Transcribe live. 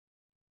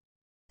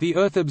The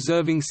Earth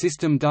Observing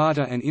System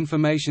Data and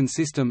Information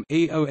System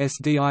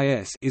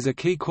 (EOSDIS) is a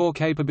key core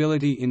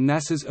capability in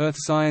NASA's Earth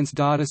Science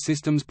Data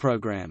Systems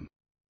program.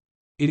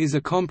 It is a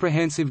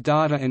comprehensive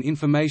data and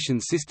information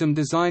system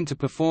designed to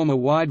perform a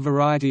wide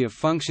variety of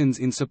functions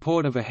in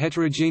support of a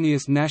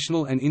heterogeneous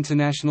national and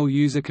international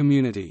user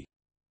community.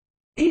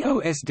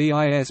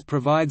 EOSDIS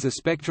provides a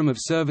spectrum of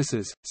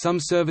services. Some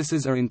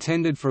services are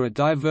intended for a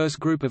diverse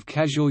group of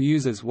casual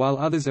users, while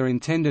others are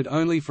intended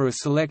only for a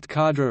select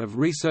cadre of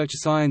research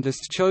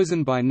scientists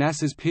chosen by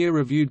NASA's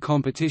peer-reviewed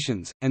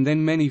competitions, and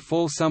then many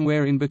fall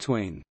somewhere in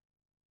between.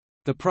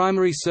 The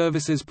primary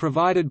services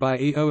provided by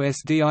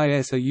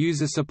EOSDIS are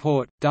user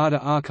support, data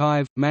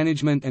archive,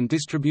 management and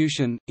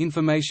distribution,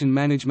 information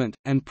management,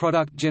 and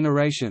product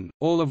generation,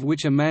 all of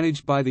which are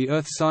managed by the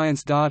Earth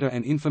Science Data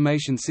and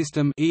Information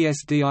System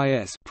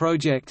 (ESDIS)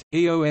 project.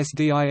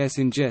 EOSDIS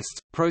ingests,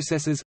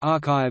 processes,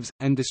 archives,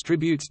 and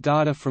distributes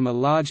data from a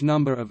large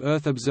number of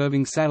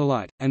Earth-observing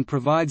satellite, and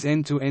provides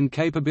end-to-end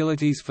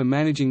capabilities for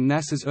managing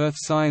NASA's Earth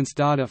science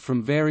data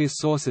from various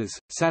sources,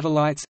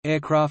 satellites,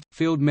 aircraft,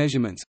 field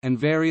measurements, and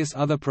various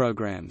other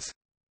programs.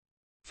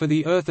 For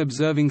the Earth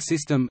Observing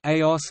System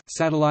 (EOS)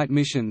 satellite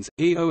missions,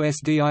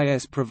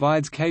 EOSDIS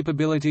provides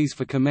capabilities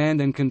for command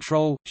and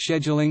control,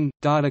 scheduling,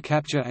 data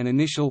capture and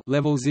initial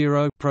Level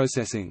 0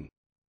 processing.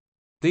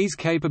 These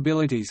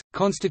capabilities,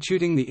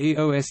 constituting the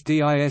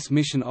EOSDIS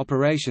mission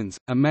operations,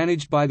 are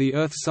managed by the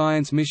Earth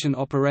Science Mission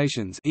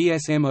Operations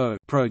 (ESMO)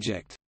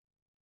 project.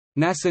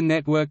 NASA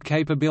network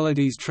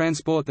capabilities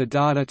transport the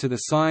data to the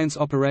science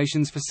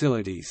operations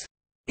facilities.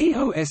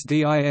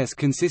 EOSDIS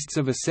consists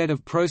of a set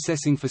of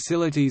processing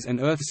facilities and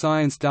Earth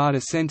Science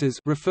Data Centers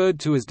referred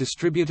to as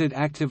Distributed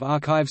Active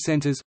Archive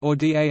Centers, or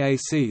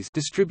DAACs,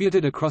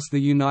 distributed across the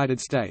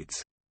United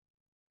States.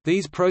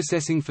 These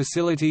processing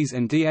facilities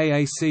and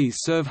DAACs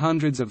serve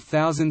hundreds of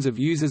thousands of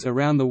users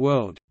around the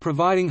world,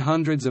 providing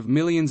hundreds of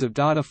millions of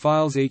data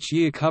files each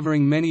year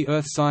covering many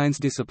Earth science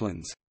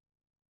disciplines.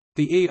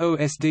 The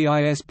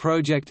EOSDIS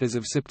project as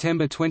of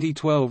September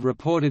 2012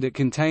 reported it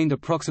contained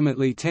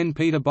approximately 10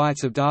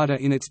 petabytes of data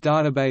in its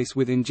database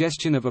with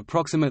ingestion of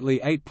approximately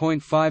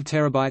 8.5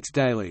 terabytes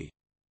daily.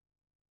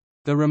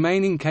 The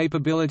remaining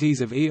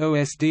capabilities of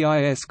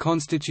EOSDIS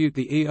constitute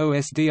the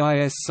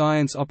EOSDIS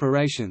Science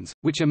Operations,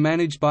 which are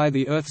managed by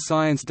the Earth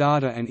Science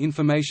Data and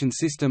Information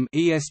System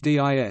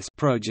 (ESDIS)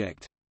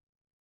 project.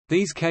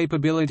 These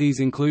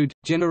capabilities include,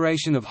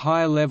 generation of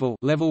higher-level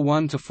Level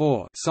 1 to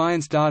 4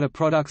 science data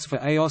products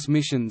for EOS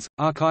missions,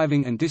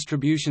 archiving and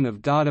distribution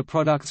of data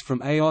products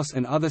from EOS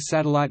and other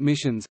satellite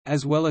missions,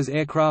 as well as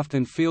aircraft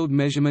and field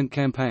measurement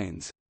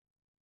campaigns.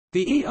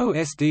 The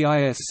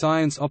EOSDIS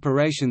science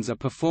operations are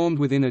performed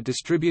within a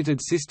distributed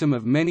system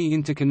of many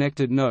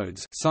interconnected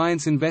nodes,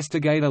 science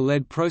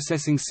investigator-led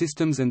processing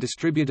systems and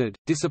distributed,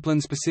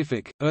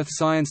 discipline-specific, Earth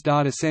Science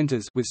Data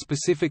Centers with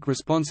specific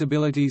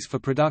responsibilities for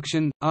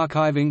production,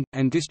 archiving,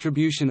 and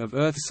distribution of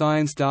Earth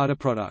science data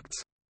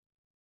products.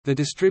 The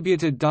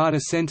distributed data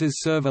centers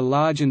serve a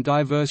large and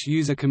diverse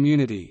user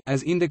community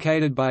as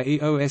indicated by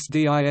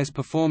EOSDIS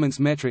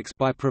performance metrics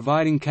by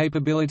providing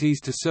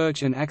capabilities to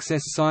search and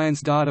access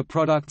science data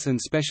products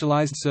and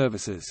specialized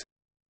services.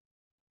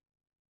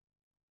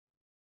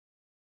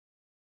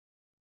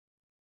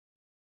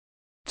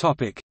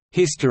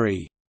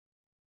 History.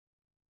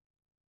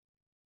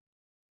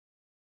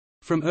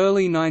 From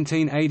early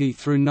 1980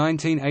 through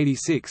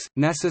 1986,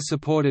 NASA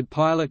supported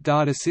pilot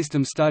data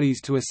system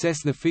studies to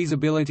assess the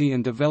feasibility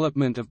and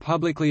development of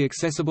publicly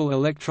accessible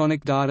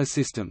electronic data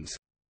systems.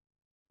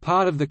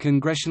 Part of the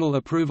congressional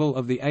approval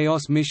of the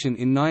EOS mission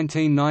in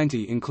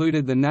 1990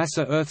 included the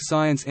NASA Earth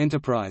Science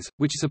Enterprise,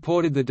 which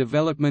supported the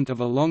development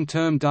of a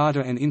long-term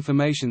data and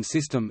information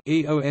system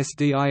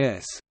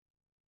 (EOSDIS).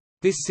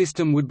 This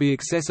system would be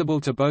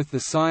accessible to both the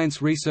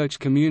science research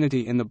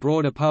community and the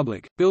broader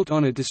public, built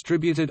on a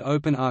distributed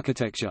open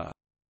architecture.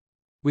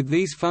 With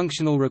these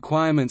functional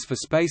requirements for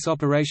space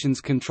operations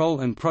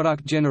control and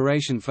product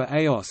generation for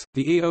EOS,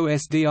 the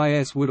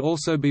EOSDIS would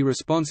also be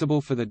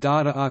responsible for the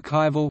data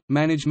archival,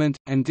 management,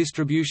 and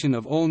distribution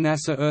of all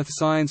NASA Earth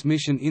Science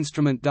Mission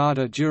instrument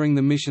data during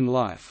the mission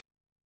life.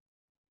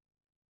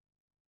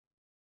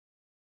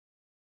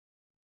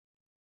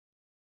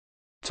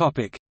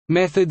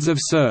 Methods of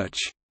search.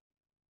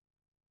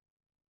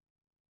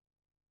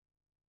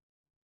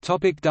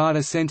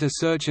 Data center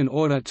search and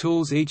order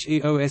tools. Each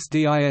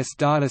EOSDIS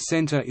data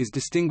center is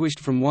distinguished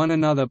from one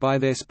another by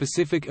their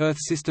specific Earth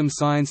system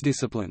science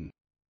discipline.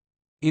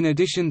 In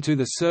addition to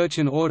the search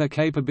and order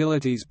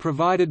capabilities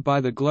provided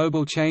by the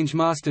Global Change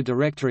Master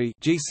Directory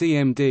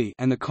 (GCMD)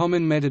 and the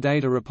Common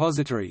Metadata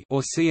Repository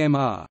 (or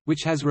CMR),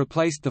 which has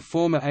replaced the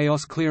former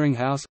EOS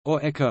ClearingHouse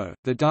or ECHO,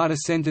 the data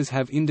centers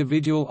have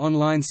individual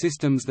online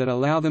systems that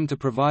allow them to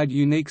provide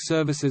unique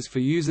services for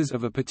users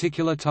of a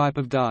particular type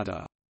of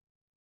data.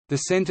 The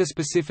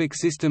center-specific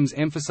systems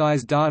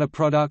emphasize data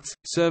products,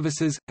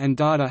 services, and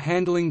data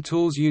handling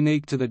tools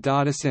unique to the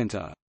data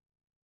center.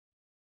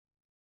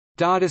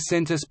 Data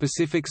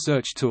center-specific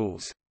search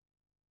tools.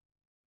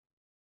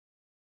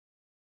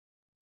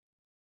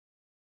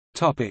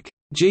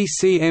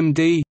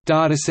 GCMD –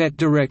 Dataset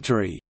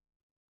Directory.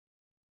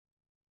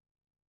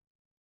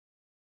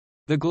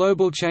 The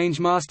Global Change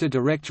Master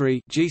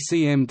Directory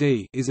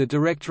 (GCMD) is a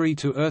directory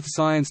to earth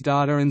science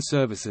data and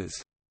services.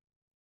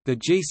 The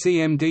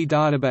GCMD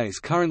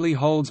database currently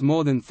holds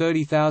more than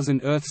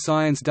 30,000 earth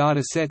science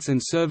data sets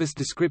and service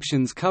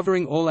descriptions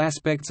covering all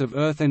aspects of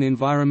earth and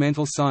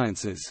environmental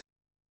sciences.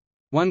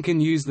 One can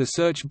use the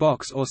search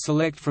box or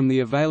select from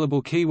the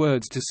available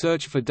keywords to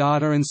search for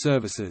data and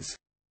services.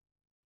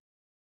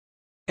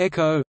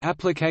 ECHO –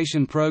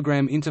 Application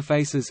Program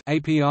Interfaces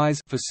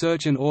 (APIs) for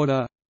search and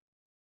order.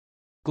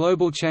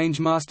 Global Change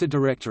Master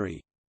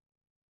Directory.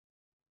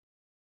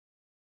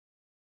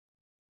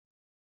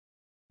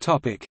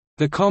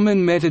 The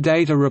Common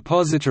Metadata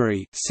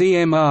Repository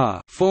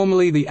 (CMR),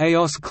 formerly the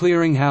EOS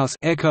ClearingHouse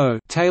 (ECHO)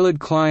 tailored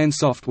client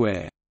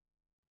software.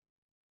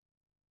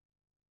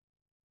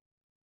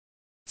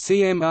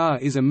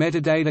 CMR is a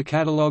metadata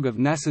catalog of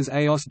NASA's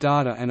EOS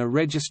data and a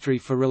registry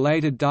for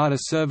related data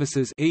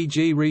services,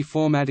 e.g.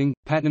 reformatting,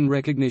 pattern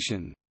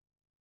recognition.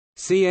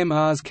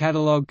 CMR's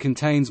catalog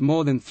contains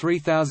more than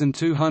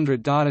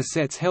 3,200 data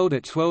sets held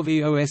at 12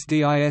 EOS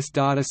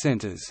data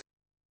centers.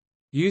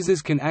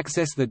 Users can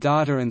access the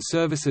data and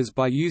services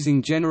by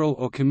using general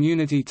or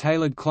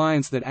community-tailored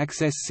clients that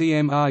access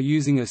CMR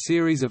using a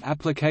series of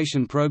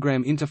application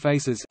program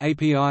interfaces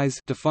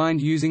 (APIs)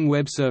 defined using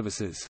web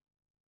services.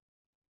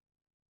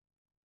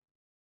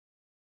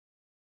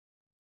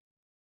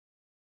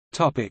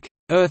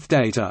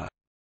 Earthdata.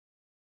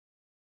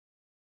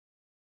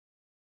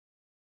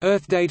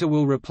 Earthdata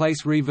will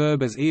replace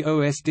Reverb as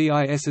EOS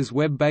DIS's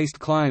web-based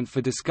client for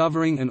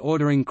discovering and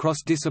ordering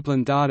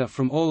cross-discipline data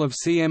from all of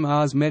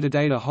CMR's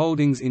metadata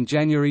holdings in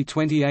January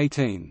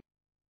 2018.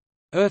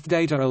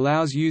 Earthdata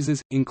allows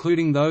users,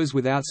 including those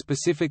without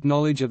specific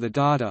knowledge of the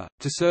data,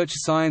 to search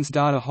science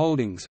data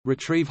holdings,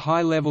 retrieve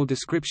high-level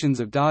descriptions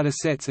of data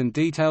sets and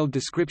detailed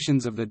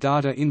descriptions of the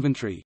data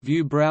inventory,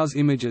 view browse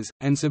images,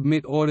 and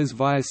submit orders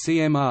via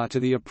CMR to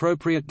the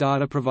appropriate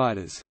data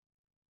providers.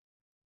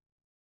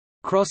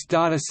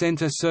 Cross-Data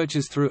Center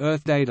searches through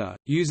Earthdata,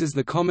 uses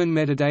the Common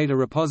Metadata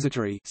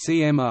Repository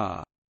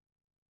 (CMR).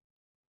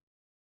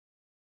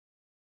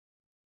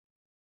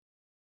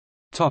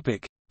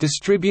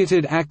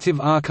 Distributed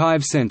Active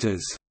Archive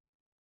Centers.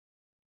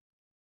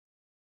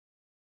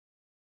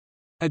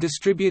 A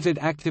Distributed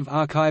Active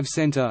Archive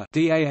Center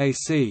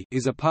 (DAAC)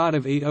 is a part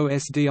of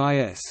EOS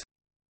DIS.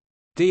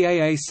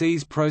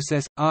 DAACs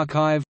process,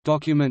 archive,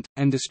 document,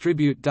 and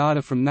distribute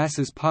data from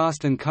NASA's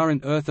past and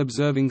current Earth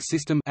Observing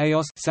System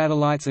 (EOS)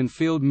 satellites and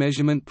field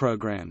measurement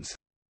programs.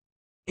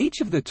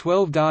 Each of the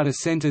 12 data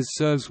centers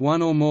serves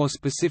one or more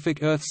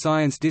specific Earth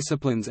science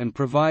disciplines and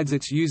provides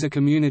its user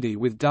community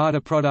with data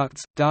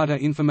products, data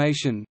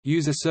information,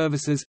 user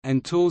services,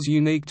 and tools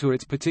unique to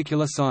its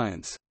particular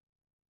science.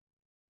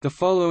 The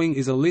following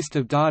is a list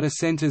of data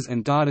centers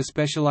and data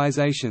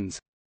specializations.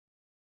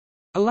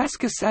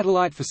 Alaska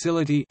Satellite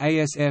Facility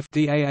 (ASF)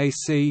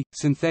 DAAC,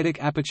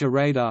 Synthetic Aperture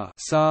Radar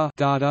 (SAR)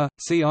 data,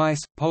 sea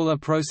ice, polar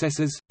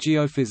processes,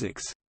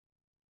 geophysics.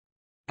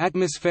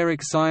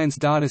 Atmospheric Science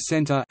Data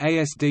Center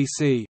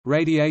 (ASDC),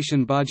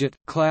 Radiation Budget,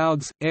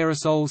 Clouds,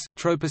 Aerosols,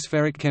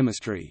 Tropospheric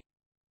Chemistry.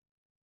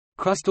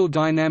 Crustal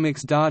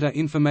Dynamics Data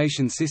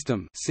Information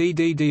System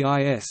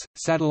 (CDDIS),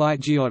 Satellite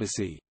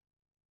Geodesy.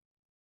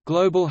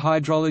 Global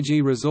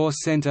Hydrology Resource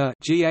Center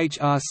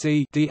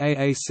 (GHRC)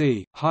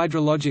 DAAC,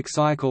 hydrologic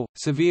cycle,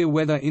 severe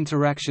weather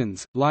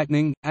interactions,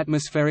 lightning,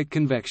 atmospheric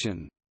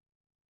convection.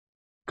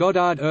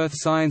 Goddard Earth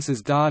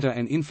Sciences Data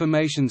and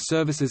Information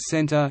Services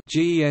Center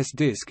 (GES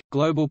DISC),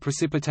 global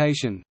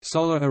precipitation,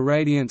 solar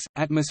irradiance,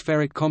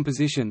 atmospheric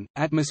composition,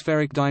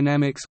 atmospheric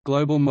dynamics,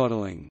 global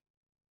modeling.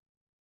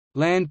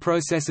 Land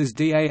Processes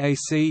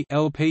DAAC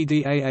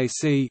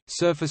 (LPDAAC),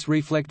 surface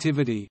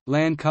reflectivity,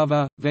 land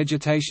cover,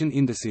 vegetation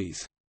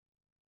indices.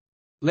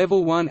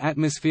 Level 1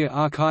 Atmosphere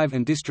Archive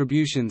and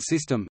Distribution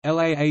System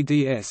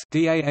 (LAADS)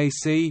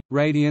 DAAC,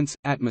 radiance,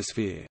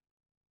 atmosphere.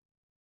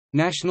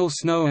 National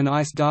Snow and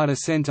Ice Data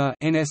Center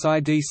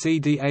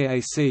 (NSIDC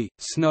DAAC),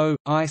 snow,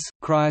 ice,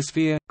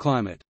 cryosphere,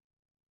 climate.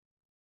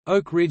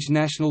 Oak Ridge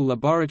National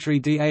Laboratory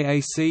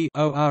DAAC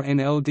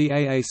 (ORNL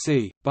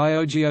DAAC),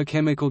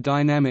 biogeochemical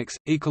dynamics,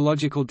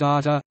 ecological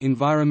data,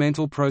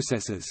 environmental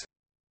processes.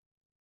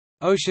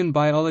 Ocean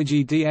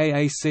Biology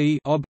DAAC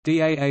 (OB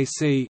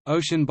DAAC),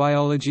 ocean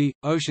biology,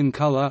 ocean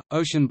color,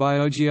 ocean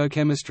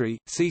biogeochemistry,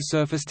 sea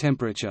surface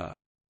temperature.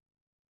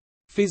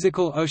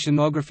 Physical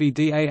Oceanography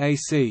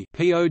DAAC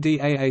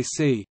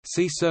 (PODAAC),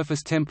 sea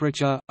surface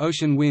temperature,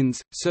 ocean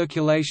winds,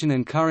 circulation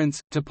and currents,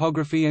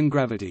 topography and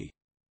gravity.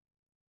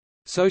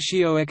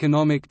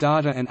 Socioeconomic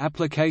Data and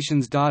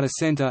Applications Data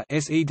Center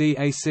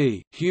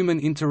 (SEDAC), human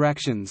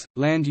interactions,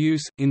 land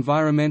use,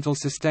 environmental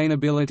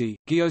sustainability,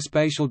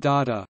 geospatial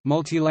data,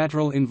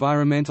 multilateral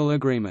environmental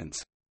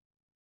agreements.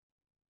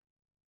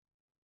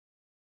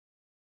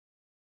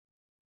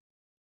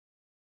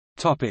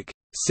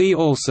 See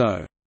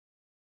also: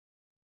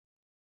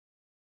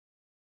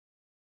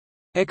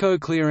 ECHO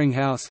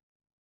ClearingHouse,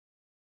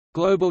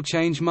 Global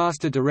Change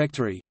Master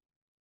Directory,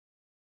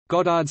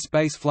 Goddard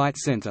Space Flight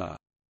Center.